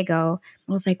San Diego,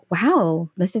 I was like,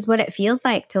 wow, this is what it feels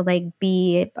like to like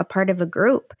be a part of a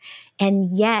group.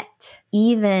 And yet,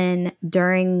 even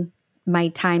during my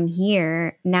time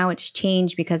here, now it's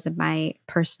changed because of my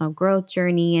personal growth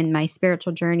journey and my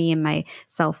spiritual journey and my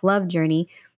self-love journey.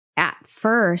 At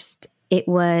first, it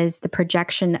was the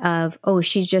projection of, oh,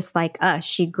 she's just like us.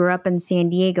 She grew up in San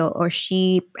Diego, or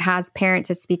she has parents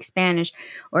that speak Spanish,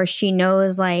 or she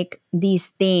knows like these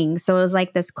things. So it was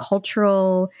like this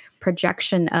cultural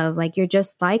projection of like, you're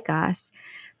just like us.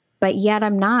 But yet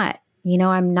I'm not.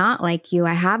 I'm not like you.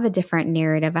 I have a different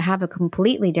narrative. I have a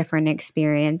completely different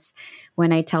experience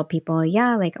when I tell people,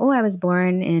 yeah, like, oh, I was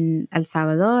born in El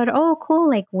Salvador. Oh, cool.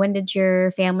 Like, when did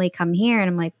your family come here? And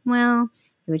I'm like, well,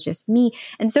 it was just me.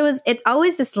 And so it's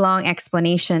always this long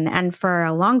explanation. And for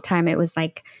a long time, it was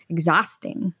like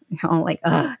exhausting, like,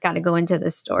 got to go into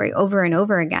this story over and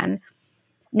over again.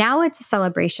 Now it's a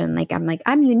celebration. Like,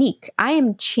 I'm unique. I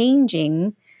am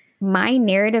changing my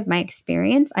narrative, my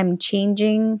experience. I'm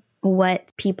changing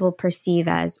what people perceive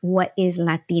as what is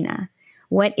Latina.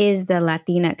 What is the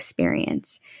Latina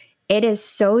experience? It is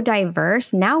so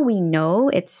diverse. Now we know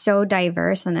it's so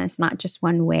diverse and it's not just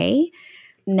one way.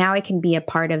 Now it can be a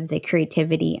part of the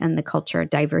creativity and the culture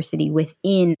diversity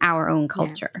within our own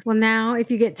culture. Yeah. Well, now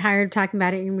if you get tired of talking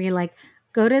about it, you're going to be like,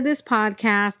 go to this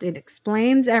podcast. It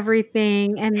explains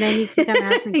everything. And then you can come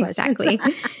ask me questions. Exactly.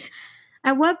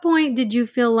 At what point did you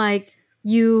feel like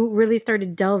you really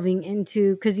started delving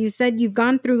into, because you said you've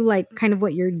gone through like kind of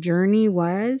what your journey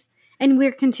was, and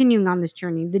we're continuing on this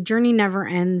journey. The journey never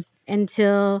ends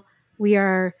until we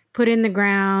are put in the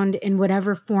ground in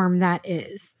whatever form that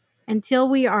is. Until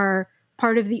we are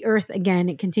part of the earth again,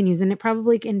 it continues, and it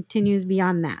probably continues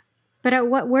beyond that. But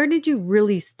where did you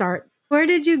really start? Where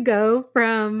did you go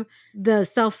from the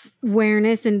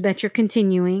self-awareness and that you're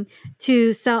continuing to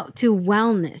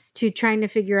wellness, to trying to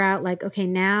figure out like, okay,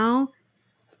 now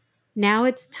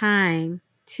it's time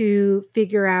to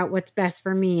figure out what's best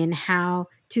for me and how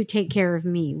to take care of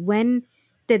me? When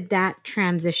did that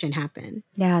transition happen?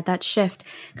 Yeah, that shift,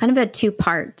 kind of a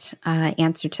two-part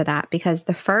answer to that, because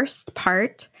the first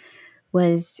part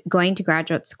was going to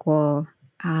graduate school.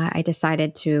 I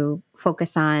decided to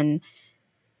focus on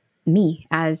me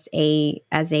as a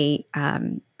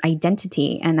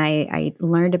identity, and I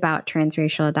learned about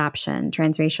transracial adoption,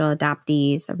 transracial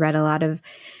adoptees. I read a lot of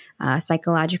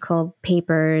psychological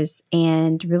papers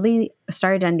and really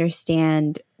started to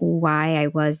understand why I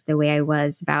was the way I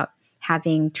was, about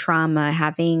having trauma,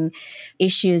 having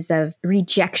issues of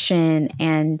rejection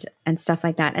and stuff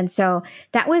like that. And so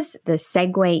that was the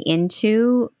segue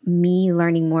into me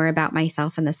learning more about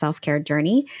myself and the self-care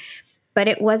journey. But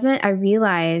it wasn't, I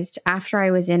realized after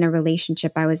I was in a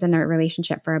relationship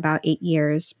for about 8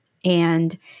 years,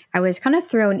 and I was kind of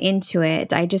thrown into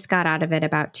it. I just got out of it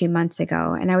about 2 months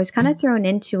ago. And I was kind of thrown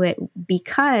into it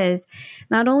because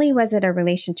not only was it a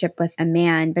relationship with a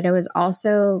man, but it was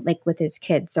also like with his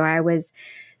kids. So I was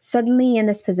suddenly in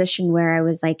this position where I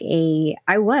was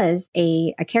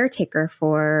a caretaker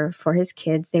for his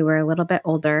kids. They were a little bit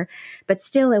older, but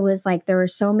still it was like there were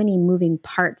so many moving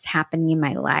parts happening in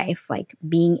my life, like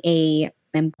being a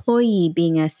employee,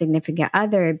 being a significant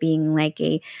other, being like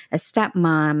a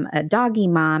stepmom, a doggy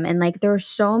mom. And like there were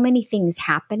so many things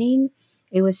happening.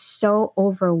 It was so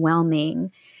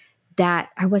overwhelming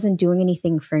that I wasn't doing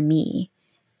anything for me.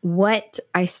 What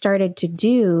I started to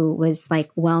do was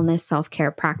like wellness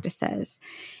self-care practices.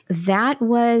 That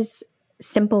was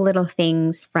simple little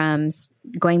things, from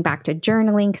going back to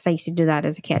journaling, because I used to do that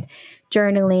as a kid.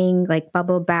 Journaling, like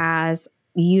bubble baths,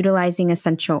 utilizing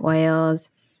essential oils,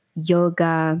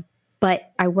 yoga,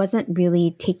 but I wasn't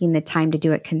really taking the time to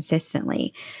do it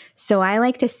consistently. So I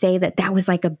like to say that that was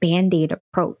like a Band-Aid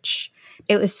approach.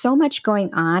 It was so much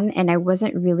going on, and I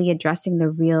wasn't really addressing the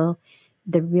real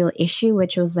issue,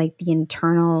 which was like the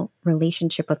internal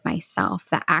relationship with myself,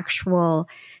 the actual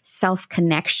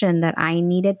self-connection that I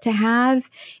needed to have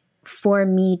for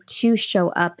me to show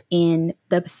up in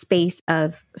the space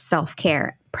of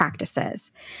self-care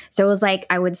practices. So it was like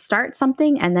I would start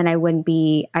something and then I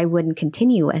wouldn't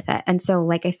continue with it. And so,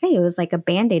 like I say, it was like a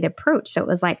Band-Aid approach. So it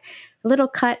was like a little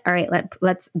cut. All right,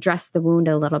 let's dress the wound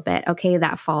a little bit. Okay,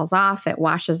 that falls off, it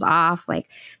washes off. Like,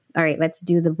 all right, let's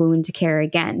do the wound care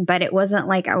again. But it wasn't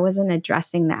like I wasn't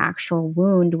addressing the actual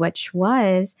wound, which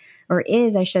was, or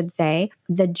is, I should say,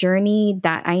 the journey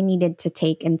that I needed to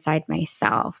take inside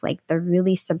myself, like the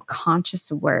really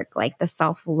subconscious work, like the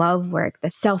self-love work, the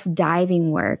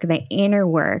self-diving work, the inner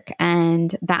work.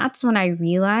 And that's when I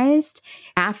realized,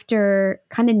 after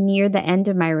kind of near the end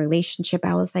of my relationship,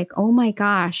 I was like, oh my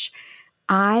gosh,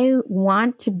 I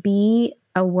want to be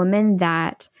a woman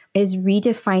that is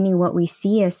redefining what we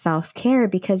see as self-care,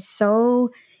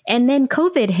 and then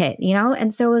COVID hit,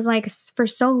 and so it was like, for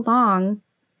so long,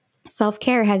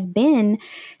 self-care has been,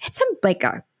 like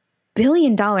a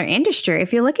billion-dollar industry.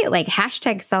 If you look at like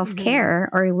hashtag self-care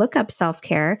or look up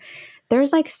self-care,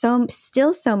 there's like still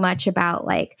so much about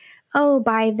like, oh,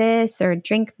 buy this or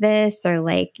drink this, or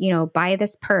like, buy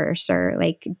this purse, or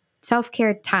like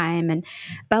self-care time and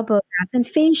bubble baths and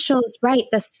facials, right?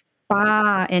 The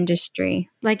spa industry.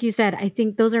 Like you said, I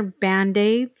think those are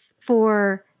Band-Aids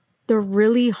for the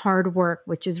really hard work,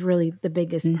 which is really the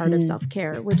biggest part of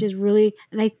self-care, which is really,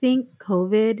 and I think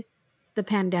COVID, the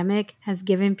pandemic, has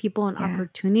given people an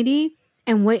opportunity,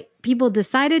 and what people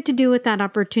decided to do with that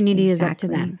opportunity is up to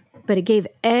them. But it gave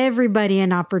everybody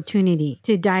an opportunity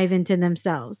to dive into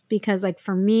themselves, because like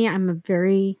for me, I'm a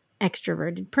very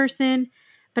extroverted person,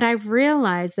 but I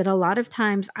realized that a lot of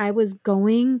times I was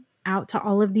going out to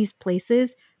all of these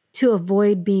places to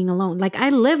avoid being alone. Like I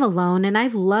live alone and I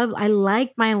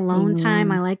like my alone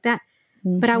time. I like that.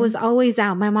 But I was always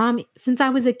out. My mom, since I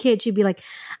was a kid, she'd be like,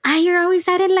 you're always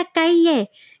out in la calle.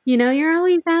 You're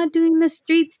always out doing the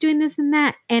streets, doing this and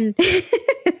that. And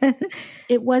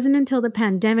it wasn't until the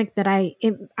pandemic that I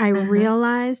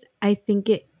realized, I think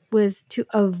it was to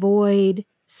avoid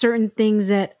certain things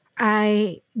that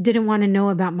I didn't want to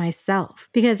know about myself,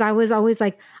 because I was always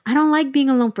like, I don't like being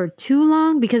alone for too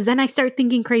long, because then I start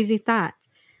thinking crazy thoughts.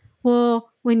 Well,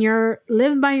 when you're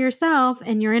living by yourself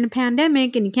and you're in a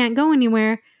pandemic and you can't go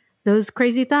anywhere, those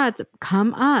crazy thoughts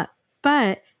come up.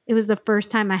 But it was the first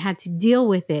time I had to deal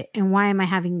with it. And why am I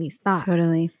having these thoughts?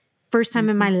 Totally. First time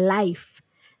in my life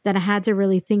that I had to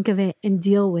really think of it and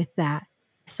deal with that.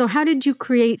 So how did you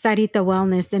create Sarita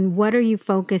Wellness, and what are you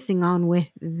focusing on with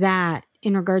that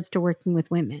in regards to working with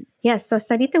women? Yes. So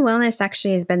Sarita Wellness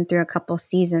actually has been through a couple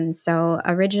seasons. So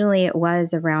originally it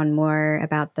was around more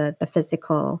about the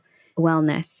physical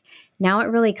wellness. Now it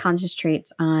really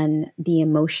concentrates on the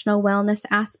emotional wellness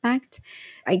aspect.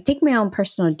 I take my own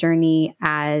personal journey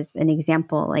as an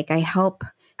example. Like I help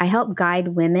I help guide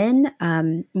women,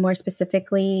 more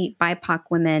specifically BIPOC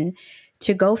women,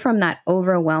 to go from that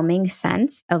overwhelming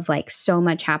sense of like so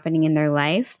much happening in their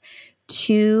life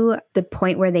to the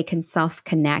point where they can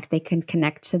self-connect, they can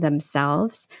connect to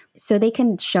themselves so they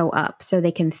can show up, so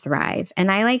they can thrive.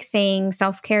 And I like saying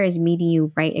self-care is meeting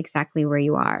you right exactly where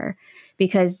you are,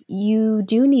 because you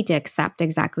do need to accept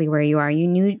exactly where you are.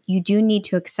 You do need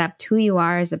to accept who you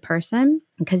are as a person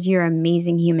because you're an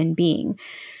amazing human being.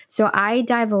 So I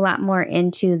dive a lot more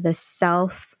into the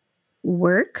self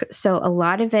work. So a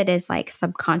lot of it is like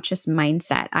subconscious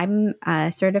mindset. I'm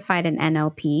certified in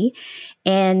NLP,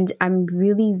 and I'm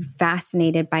really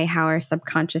fascinated by how our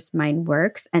subconscious mind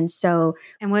works. And so,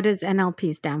 And what does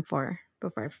NLP stand for?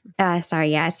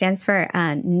 it stands for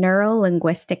Neuro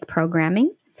Linguistic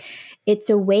Programming.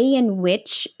 It's a way in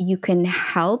which you can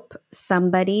help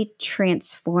somebody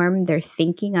transform their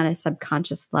thinking on a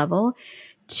subconscious level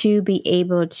to be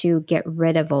able to get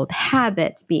rid of old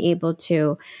habits, be able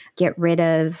to get rid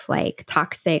of like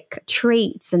toxic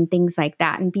traits and things like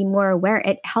that, and be more aware.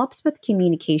 It helps with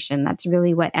communication. That's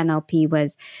really what NLP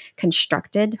was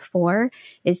constructed for,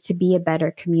 is to be a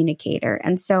better communicator.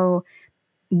 And so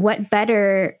what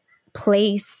better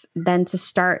place than to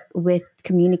start with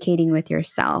communicating with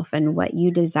yourself and what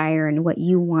you desire and what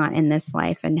you want in this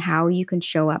life and how you can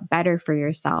show up better for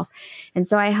yourself. And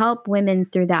so I help women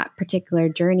through that particular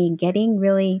journey, getting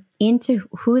really into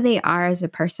who they are as a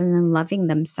person and loving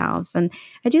themselves. And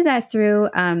I do that through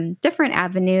different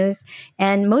avenues.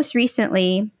 And most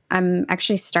recently, I'm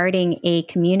actually starting a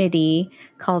community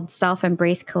called Self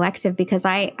Embrace Collective, because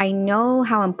I know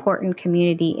how important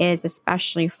community is,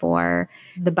 especially for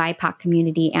the BIPOC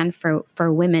community and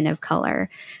for women of color.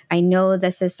 I know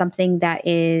this is something that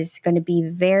is going to be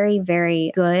very,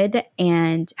 very good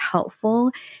and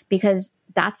helpful, because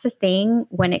that's the thing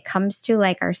when it comes to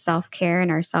like our self-care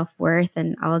and our self-worth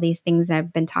and all these things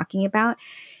I've been talking about.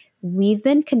 We've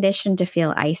been conditioned to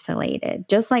feel isolated,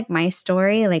 just like my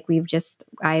story. Like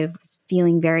I was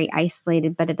feeling very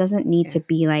isolated, but it doesn't need to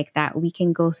be like that. We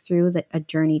can go through a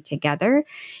journey together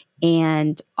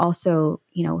and also,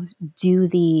 do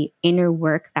the inner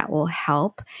work that will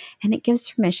help. And it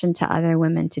gives permission to other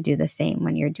women to do the same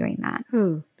when you're doing that.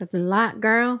 Ooh, that's a lot,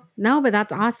 girl. No, but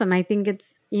that's awesome. I think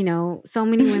it's, so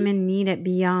many women need it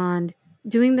beyond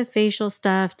doing the facial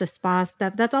stuff, the spa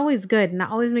stuff. That's always good. And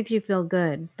that always makes you feel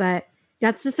good. But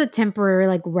that's just a temporary,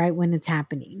 like right when it's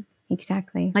happening.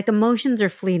 Exactly. Like emotions are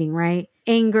fleeting, right?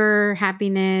 Anger,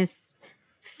 happiness,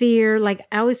 fear. Like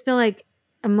I always feel like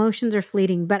emotions are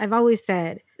fleeting, but I've always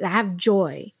said I have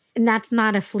joy, and that's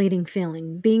not a fleeting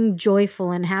feeling. Being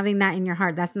joyful and having that in your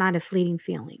heart, that's not a fleeting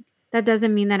feeling. That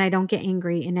doesn't mean that I don't get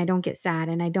angry and I don't get sad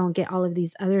and I don't get all of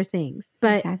these other things.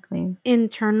 But exactly.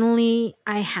 Internally,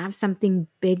 I have something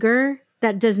bigger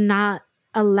that does not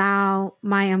allow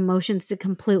my emotions to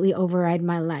completely override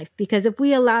my life. Because if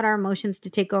we allowed our emotions to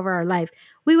take over our life,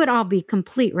 we would all be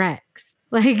complete wrecks.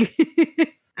 Like,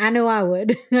 I know I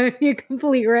would. I'd be a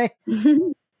complete wreck.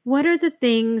 What are the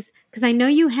things, because I know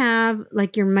you have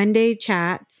like your Monday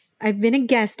chats. I've been a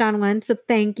guest on one, so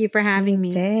thank you for having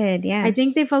me. Did, yes. I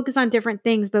think they focus on different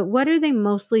things, but what are they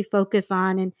mostly focus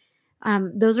on?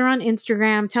 And those are on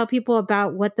Instagram. Tell people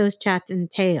about what those chats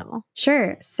entail.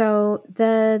 Sure. So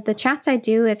the chats I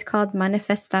do, it's called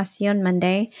Manifestación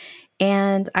Monday.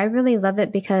 And I really love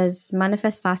it because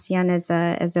manifestación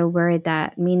is a word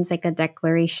that means like a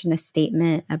declaration, a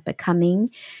statement, a becoming,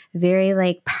 very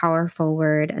like powerful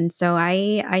word. And so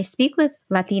I speak with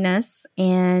Latinas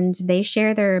and they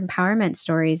share their empowerment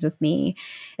stories with me.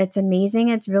 It's amazing.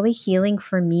 It's really healing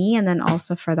for me and then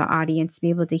also for the audience to be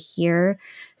able to hear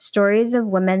stories of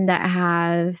women that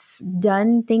have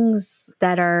done things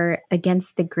that are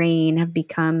against the grain, have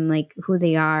become like who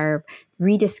they are,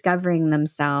 rediscovering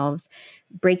themselves,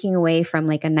 breaking away from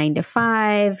like a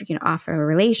 9-to-5, off a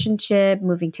relationship,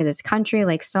 moving to this country,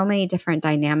 like so many different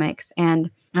dynamics.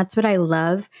 And that's what I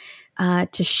love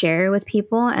to share with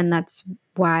people. And that's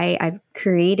why I've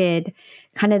created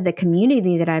kind of the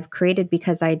community that I've created,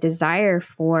 because I desire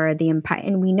for the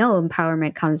and we know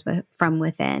empowerment comes from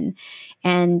within.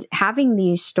 And having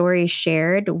these stories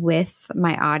shared with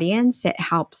my audience, it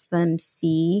helps them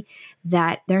see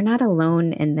that they're not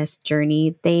alone in this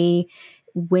journey.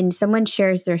 When someone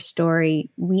shares their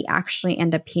story, we actually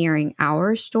end up hearing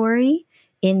our story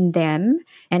in them.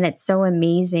 And it's so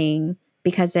amazing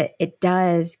because it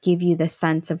does give you the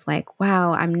sense of like,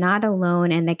 wow, I'm not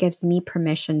alone. And that gives me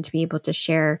permission to be able to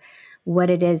share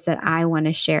what it is that I want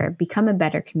to share, become a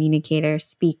better communicator,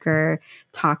 speaker,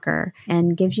 talker,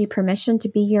 and gives you permission to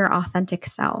be your authentic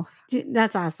self.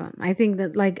 That's awesome. I think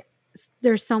that like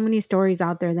there's so many stories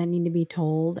out there that need to be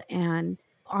told, and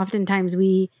oftentimes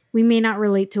we may not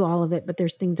relate to all of it, but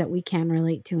there's things that we can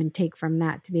relate to and take from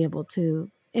that to be able to,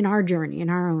 in our journey, in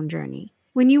our own journey.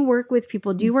 When you work with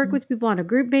people, do you work with people on a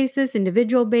group basis,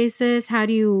 individual basis? How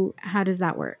does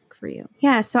that work for you?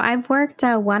 Yeah, so I've worked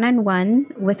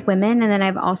one-on-one with women, and then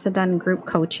I've also done group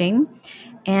coaching.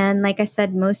 And like I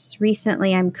said, most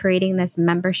recently, I'm creating this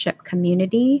membership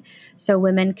community so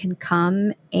women can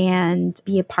come and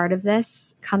be a part of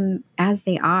this, come as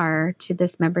they are to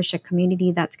this membership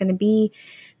community that's going to be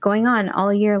going on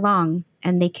all year long.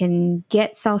 And they can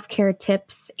get self-care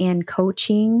tips and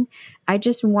coaching. I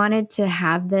just wanted to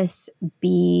have this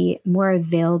be more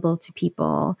available to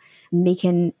people. They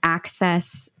can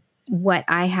access what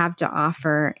I have to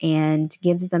offer and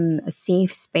gives them a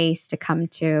safe space to come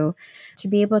to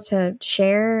be able to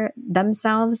share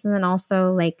themselves and then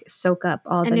also like soak up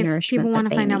all the nourishment. And if people want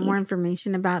to find out more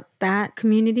information about that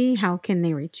community, how can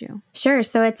they reach you? Sure.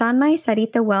 So it's on my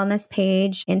Sarita Wellness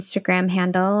page, Instagram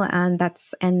handle, and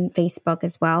Facebook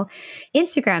as well.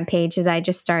 Instagram page is I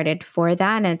just started for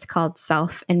that, and it's called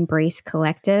Self Embrace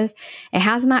Collective. It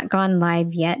has not gone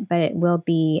live yet, but it will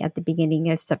be at the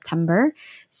beginning of September.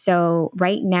 So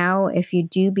right now, if you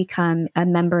do become a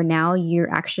member now,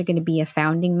 you're actually going to be a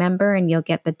founding member and you'll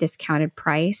get the discounted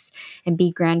price and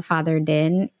be grandfathered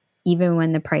in even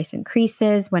when the price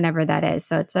increases, whenever that is.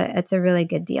 So it's a really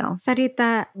good deal.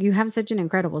 Sarita, you have such an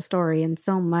incredible story and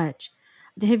so much.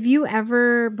 Have you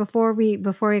ever, before we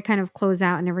kind of close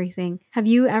out and everything, have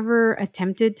you ever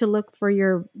attempted to look for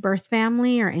your birth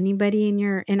family or anybody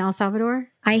in El Salvador?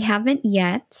 I haven't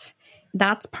yet.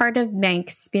 That's part of my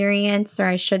experience, or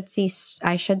I should say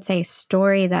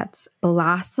story that's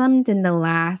blossomed in the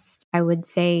last, I would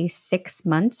say, 6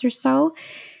 months or so.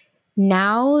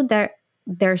 Now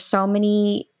there's so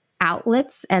many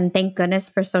outlets, and thank goodness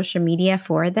for social media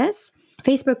for this.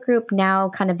 Facebook group, now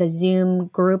kind of a Zoom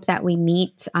group that we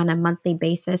meet on a monthly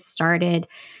basis, started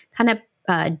kind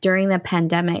of during the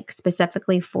pandemic,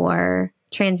 specifically for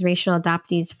transracial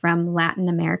adoptees from Latin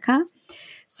America.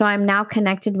 So I'm now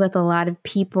connected with a lot of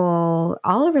people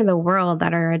all over the world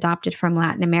that are adopted from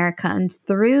Latin America. And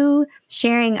through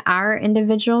sharing our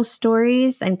individual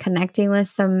stories and connecting with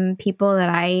some people that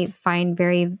I find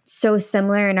so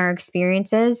similar in our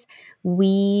experiences,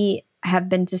 we have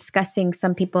been discussing,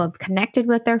 some people have connected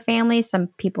with their families, some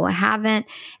people haven't,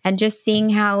 and just seeing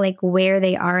how where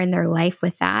they are in their life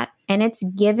with that. And it's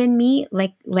given me,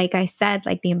 like I said,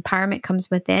 the empowerment comes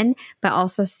within, but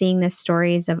also seeing the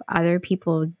stories of other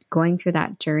people going through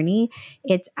that journey,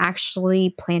 it's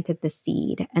actually planted the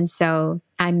seed. And so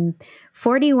I'm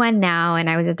 41 now, and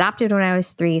I was adopted when I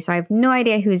was 3. So I have no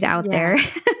idea who's out there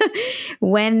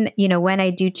when I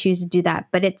do choose to do that.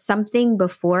 But it's something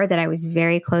before that I was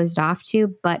very closed off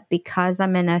to. But because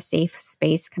I'm in a safe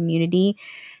space community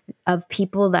of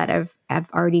people that have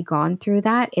already gone through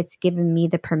that, it's given me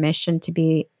the permission to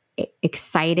be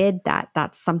excited that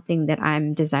that's something that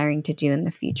I'm desiring to do in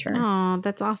the future. Oh,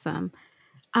 that's awesome.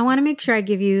 I want to make sure I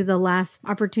give you the last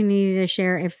opportunity to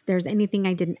share. If there's anything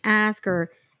I didn't ask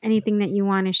or anything that you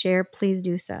want to share, please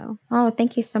do so. Oh,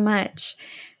 thank you so much.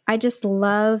 I just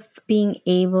love being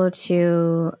able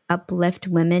to uplift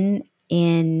women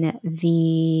in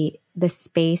the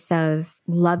space of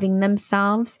loving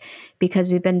themselves,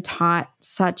 because we've been taught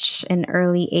such an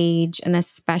early age, and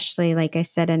especially, like I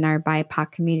said, in our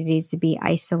BIPOC communities, to be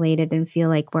isolated and feel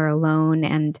like we're alone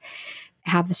and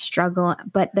have a struggle.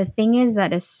 But the thing is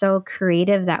that is so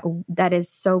creative, that is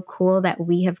so cool that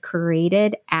we have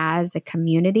created as a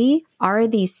community, are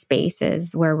these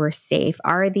spaces where we're safe,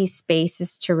 are these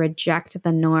spaces to reject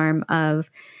the norm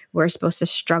of we're supposed to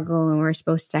struggle and we're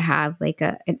supposed to have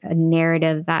a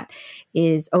narrative that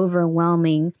is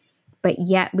overwhelming. But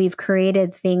yet we've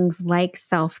created things like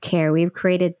self-care. We've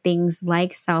created things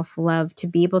like self-love to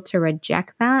be able to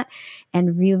reject that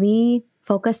and really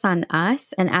focus on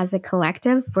us. And as a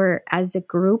collective, as a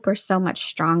group, we're so much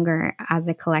stronger as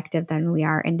a collective than we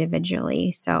are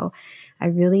individually. So I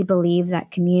really believe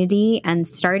that community and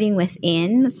starting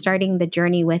the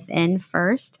journey within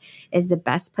first is the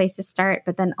best place to start,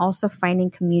 but then also finding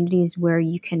communities where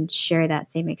you can share that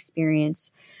same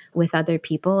experience with other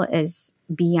people is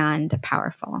beyond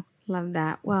powerful. Love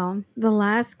that. Well, the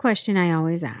last question I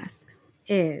always ask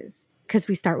is, because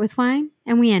we start with wine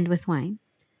and we end with wine.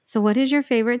 So what is your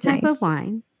favorite type of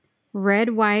wine?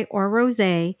 Red, white, or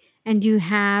rosé? And do you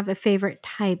have a favorite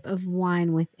type of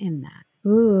wine within that?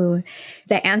 Ooh,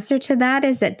 the answer to that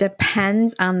is it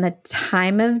depends on the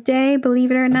time of day,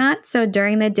 believe it or not. So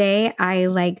during the day, I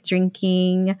like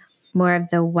drinking more of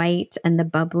the white and the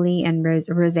bubbly, and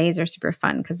rosés are super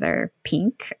fun because they're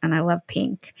pink and I love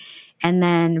pink. And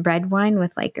then red wine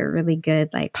with like a really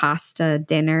good like pasta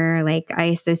dinner. Like I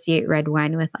associate red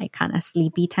wine with like kind of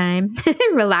sleepy time,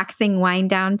 relaxing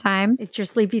wind down time. It's your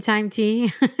sleepy time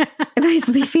tea. My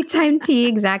sleepy time tea,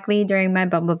 exactly, during my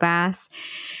bubble baths.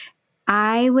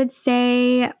 I would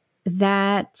say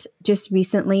that just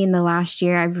recently in the last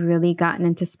year, I've really gotten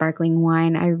into sparkling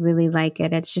wine. I really like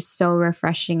it. It's just so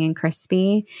refreshing and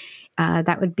crispy.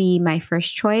 That would be my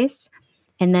first choice.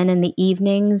 And then in the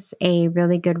evenings, a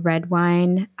really good red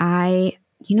wine. You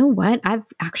know what? I've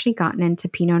actually gotten into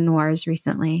Pinot Noirs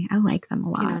recently. I like them a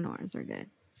lot. Pinot Noirs are good.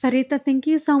 Sarita, thank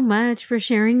you so much for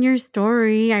sharing your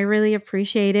story. I really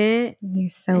appreciate it.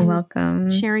 You're so welcome.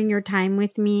 Sharing your time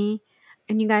with me.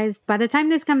 And you guys, by the time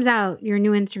this comes out, your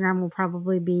new Instagram will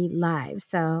probably be live.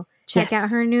 So check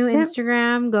out her new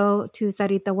Instagram. Go to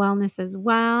Sarita Wellness as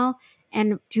well.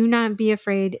 And do not be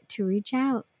afraid to reach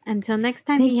out. Until next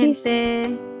time, mi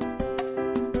gente.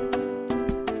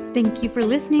 Thank you for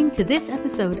listening to this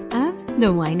episode of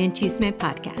the Wine and Chisme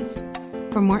podcast.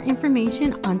 For more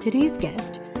information on today's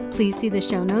guest, please see the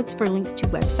show notes for links to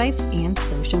websites and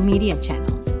social media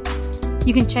channels.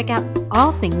 You can check out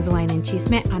all things Wine and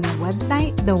Chisme on our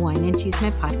website,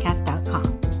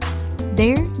 thewineandchismepodcast.com.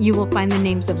 There, you will find the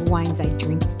names of wines I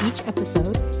drink each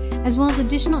episode, as well as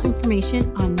additional information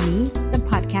on me, the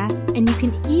podcast, and you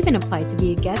can even apply to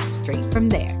be a guest straight from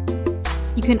there.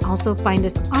 You can also find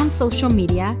us on social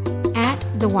media at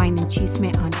The Wine and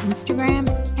Chisme on Instagram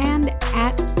and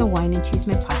at The Wine and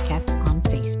Chisme Podcast on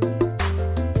Facebook.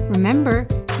 Remember,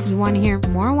 if you want to hear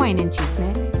more Wine and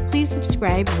Chisme, please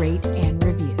subscribe, rate, and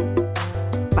review.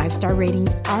 5-star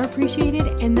ratings are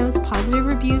appreciated, and those positive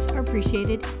reviews are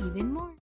appreciated even more.